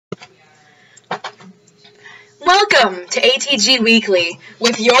Welcome to ATG Weekly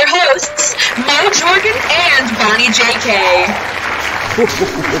with your hosts, Mo Jorgen and Bonnie JK.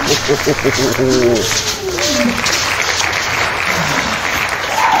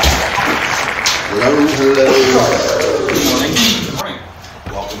 Hello. Good morning. Good morning.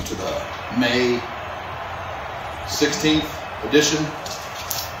 Welcome to the May 16th edition.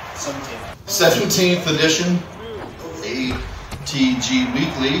 17th edition. ATG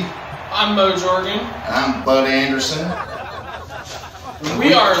Weekly. I'm Mo Jorgen. I'm Bud Anderson.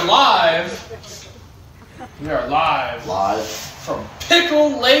 We are live. Live. From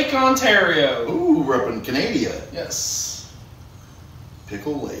Pickle Lake, Ontario. Ooh, we're up in Canada. Yes.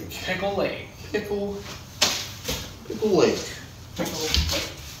 Pickle Lake. Pickle Lake. Pickle Lake. Pickle Lake.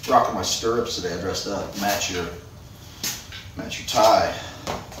 Rocking my stirrups today. I dressed up. Match your tie.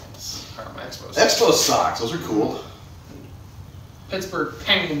 My Expo socks. Those are cool. Pittsburgh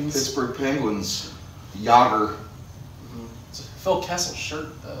Penguins. Pittsburgh Penguins. Yager. It's a Phil Kessel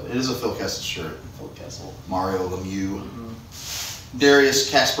shirt, though. It is a Phil Kessel shirt. Phil Kessel. Mario Lemieux. Darius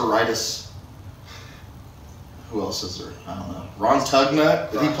Kasparaitis. Who else is there? I don't know. Ron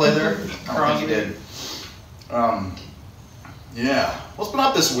Tugnut. Did he play there? I don't think he did. Yeah. What's been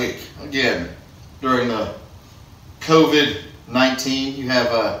up this week? Again, during the COVID-19, you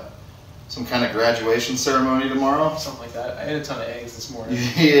have some kind of graduation ceremony tomorrow. Something like that. I had a ton of eggs this morning.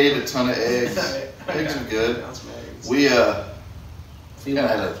 You ate a ton of eggs. Eggs are good. Eggs. We had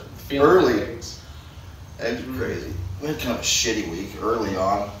an early. Eggs. Eggs are crazy. We had kind of a shitty week early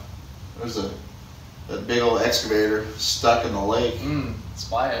on. There's that big old excavator stuck in the lake.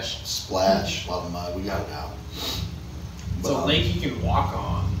 Splash. Splash. A lot of mud. We got it out. It's a lake you can walk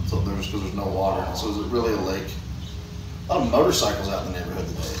on. So because there's no water. So is it really a lake? A lot of motorcycles out in the neighborhood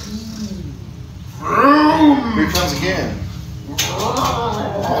today. Here he comes again.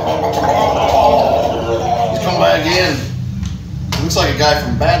 He's coming by again. He looks like a guy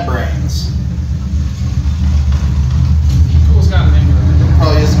from Bad Brains. Coolest guy in the neighborhood.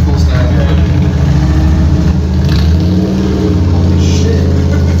 Probably is the coolest guy in the neighborhood. Holy shit.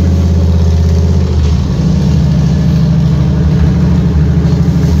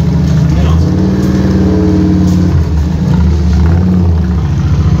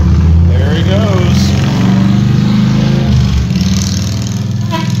 There he goes.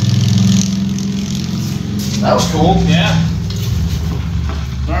 That was cool. Yeah.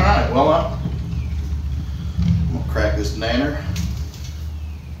 Alright, well, I'm going to crack this nanner.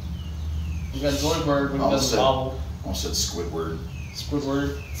 You got Zoidberg when he Almost doesn't said- bobble. Almost said Squidward.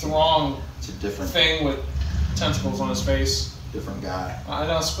 Squidward. It's the wrong It's a different thing with tentacles on his face. guy. I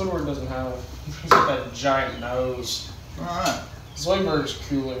know Squidward doesn't have. He's got that giant nose. Alright. Zoidberg's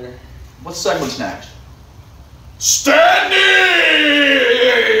cooler. What segment's next? Standing!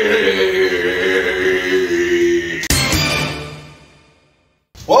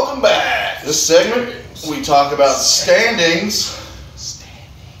 Welcome back. This segment, we talk about standings.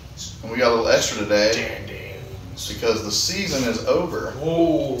 And we got a little extra today. Standings. Because the season is over.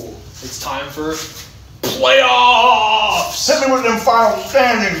 Oh, it's time for playoffs. Hit me with them final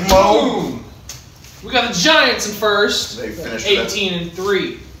standings, Mo. Boom. We got the Giants in first, They finished 18-3.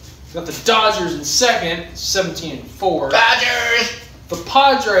 We got the Dodgers in second, 17-4. Dodgers! The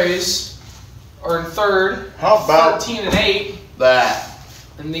Padres are in third, How about 13-8. that?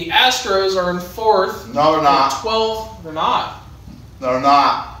 And the Astros are in fourth. No, they're not. 12. They're not. They're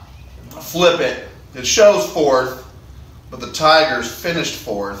not. Flip it. It shows fourth, but the Tigers finished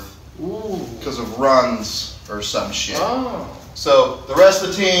fourth Ooh. because of runs or some shit. Oh. So the rest of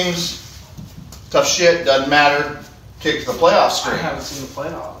the teams, tough shit, doesn't matter. Kicked the playoff I streak. haven't seen the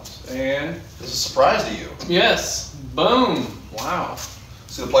playoffs. And This is a surprise to you. yes. Boom. Wow.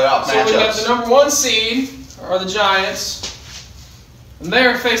 See the playoff So we got matchups. the number 1 seed are the Giants. And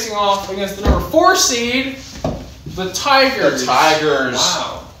they're facing off against the number 4 seed, the Tigers. The Tigers.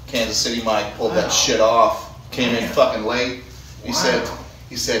 Wow. Kansas City Mike pulled Wow. that shit off. Came in fucking late. He Wow.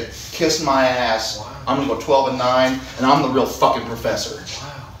 said, kiss my ass. Wow. I'm gonna go 12-9, and I'm the real fucking professor.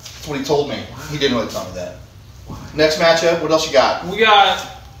 Wow. That's what he told me. He didn't really tell me that. Next matchup, what else you got? We got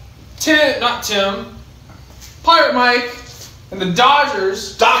Pirate Mike, and the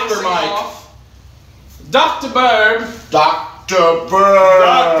Dodgers. Dr. facing Mike. off Dr. Bird. Dr.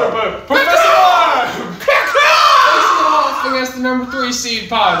 Bird. Professor Bird. Facing off against the number 3 seed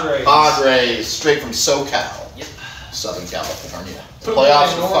Padres. Padres, straight from SoCal. Yep. Southern California. The Put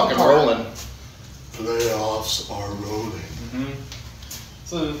playoffs it in are fucking Orland rolling. Playoffs are rolling.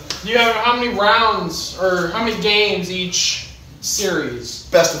 So, you have how many rounds or how many games each series?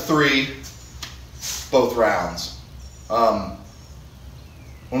 Best of 3, both rounds.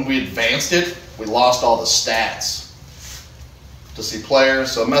 When we advanced it, we lost all the stats to see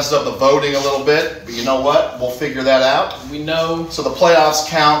players, so it messes up the voting a little bit, but you know what? We'll figure that out. We know. So the playoffs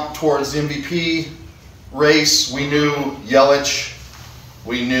count towards the MVP race. We knew Yelich,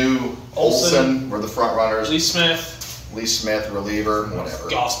 we knew Olsen were the front runners. Lee Smith, reliever, whatever.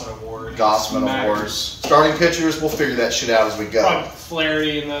 Gossman Award. Gossman Awards. Starting pitchers, we'll figure that shit out as we go. Probably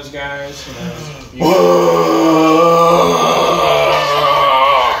Flaherty and those guys.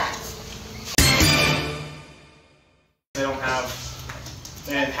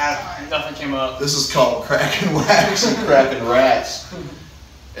 Nothing came up. This is called cracking wax and cracking rats.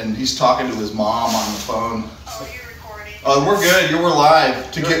 And he's talking to his mom on the phone. Oh, you're recording? Oh, we're good. You were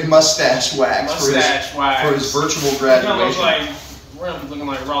live to get mustache wax, for his virtual graduation. We're gonna be looking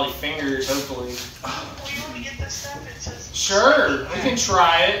like Raleigh Fingers, hopefully. Well, you want to get this stuff? It says. Sure, we can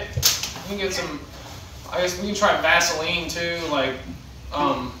try it. We can get some. I guess we can try Vaseline too, like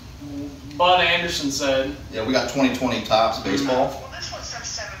Bud Anderson said. Yeah, we got 2020 Topps baseball. Well, this one's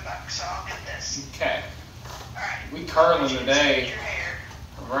 $7, so I'll get this. Okay. All right. We curling today. Your hair.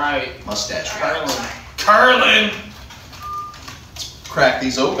 All right. Mustache wax. Curling. Crack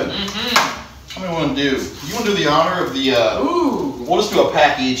these open. How many want to do? You want to do the honor of the? Ooh. We'll just do a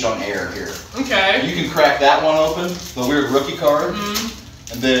pack each on air here. Okay. You can crack that one open, the weird rookie card,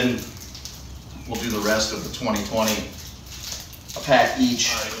 and then we'll do the rest of the 2020. A pack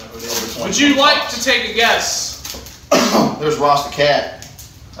each. Would you like to take a guess There's Ross the Cat.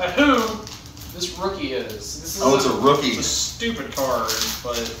 at who this rookie is? This is It's a rookie. It's a stupid card,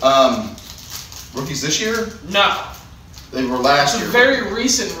 but Rookies this year? no. They were last It's a year. very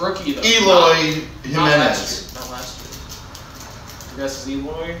recent rookie though. Eloy Not last Jimenez. year. Not last year. Your guess is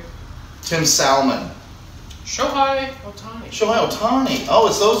Eloy. Tim Salmon. Shohei Ohtani. Shohei Ohtani. Oh,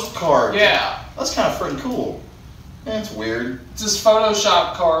 it's those cards. Yeah. That's kind of freaking cool. Yeah, it's weird. It's his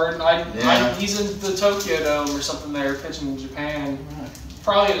Photoshop card. Yeah. He's in the Tokyo Dome or something there, pitching in Japan.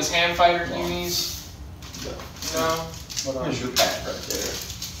 Probably in his hand fighter unis. No. There's your pack right there.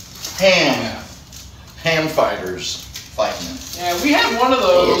 Ham fighters fighting. Yeah, we had one of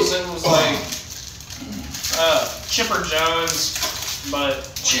those and it was like Chipper Jones,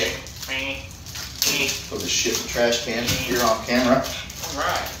 but Chip. eh. Throw the shit in the trash can here off camera.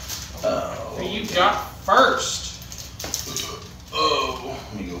 Alright. Oh. Who you got first? Oh.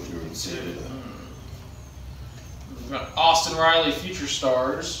 Let me go through and see it. We've got Austin Riley Future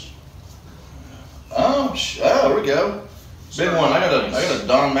Stars. Oh, there we go. Big one. I got a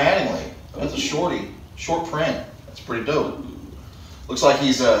Don Mattingly. That's a short print. That's pretty dope. Looks like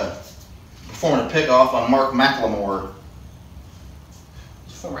he's performing a pickoff on Mark McLemore.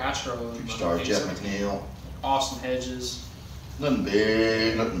 Former Astro. Star Jeff McNeil. Austin Hedges. Nothing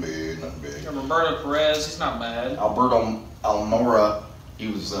big. Got Roberto Perez. He's not bad. Alberto Almora. He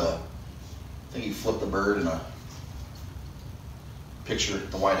was, I think he flipped the bird in a picture at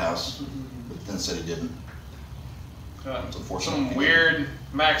the White House, but then said he didn't. It's unfortunate. Some weird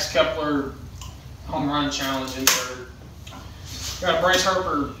Max Kepler home run challenge insert. Got a Bryce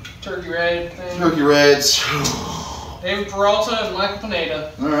Harper Turkey Red thing. Turkey Reds. David Peralta and Michael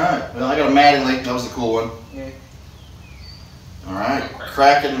Pineda. All right. Well, I got a Mattingly. That was the cool one. Yeah. All right.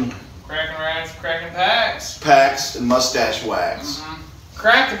 Cracking rats, cracking packs. packs and mustache wax.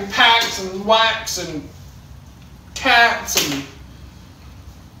 Cracking packs and wax and cats and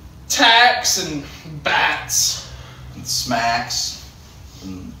tacks and bats. And smacks.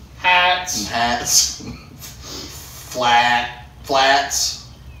 And Hats. hats. And flats.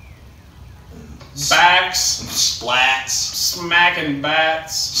 Backs. And splats. Smacking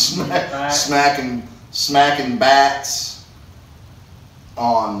bats. Smacking bats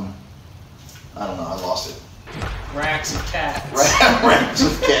on, I don't know, I lost it. Racks of cats. Racks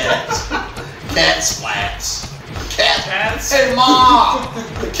of cats. Cat splats. Cats. Hey, Mom!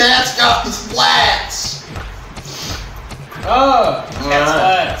 The cat's got the splats! Oh, cat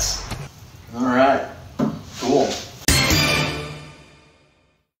Alright. splats. Alright. Cool.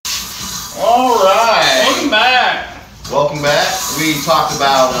 Alright. Welcome back. Welcome back. We talked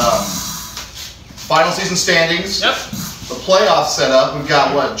about final season standings. Yep. The playoff setup. We've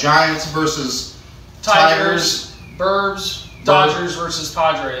got what? Giants versus Tigers. Burbs. Dodgers versus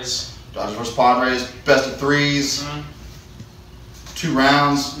Padres. Dodgers versus Padres. Best of threes. 2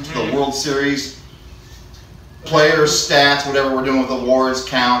 rounds to the World Series. Players, stats, whatever we're doing with awards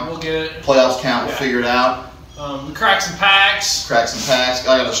count. We'll get it. Playoffs count. We'll figure it out. We cracked some packs. Crack some packs.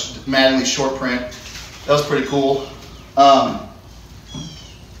 I got a Mattingly short print. That was pretty cool.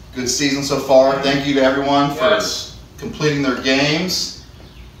 Good season so far. Thank you to everyone for completing their games.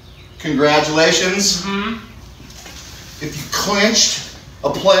 Congratulations. If you clinched a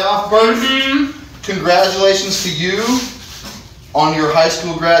playoff berth. Congratulations to you on your high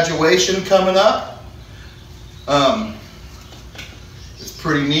school graduation coming up. It's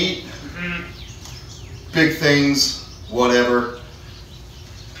pretty neat. Big things, whatever.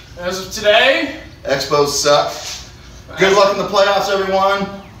 As of today, Expos suck. Good luck in the playoffs, everyone.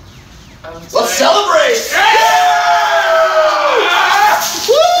 as of Let's today- celebrate!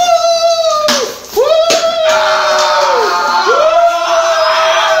 Woo!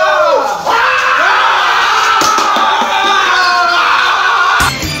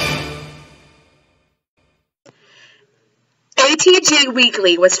 ATG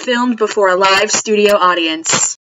Weekly was filmed before a live studio audience.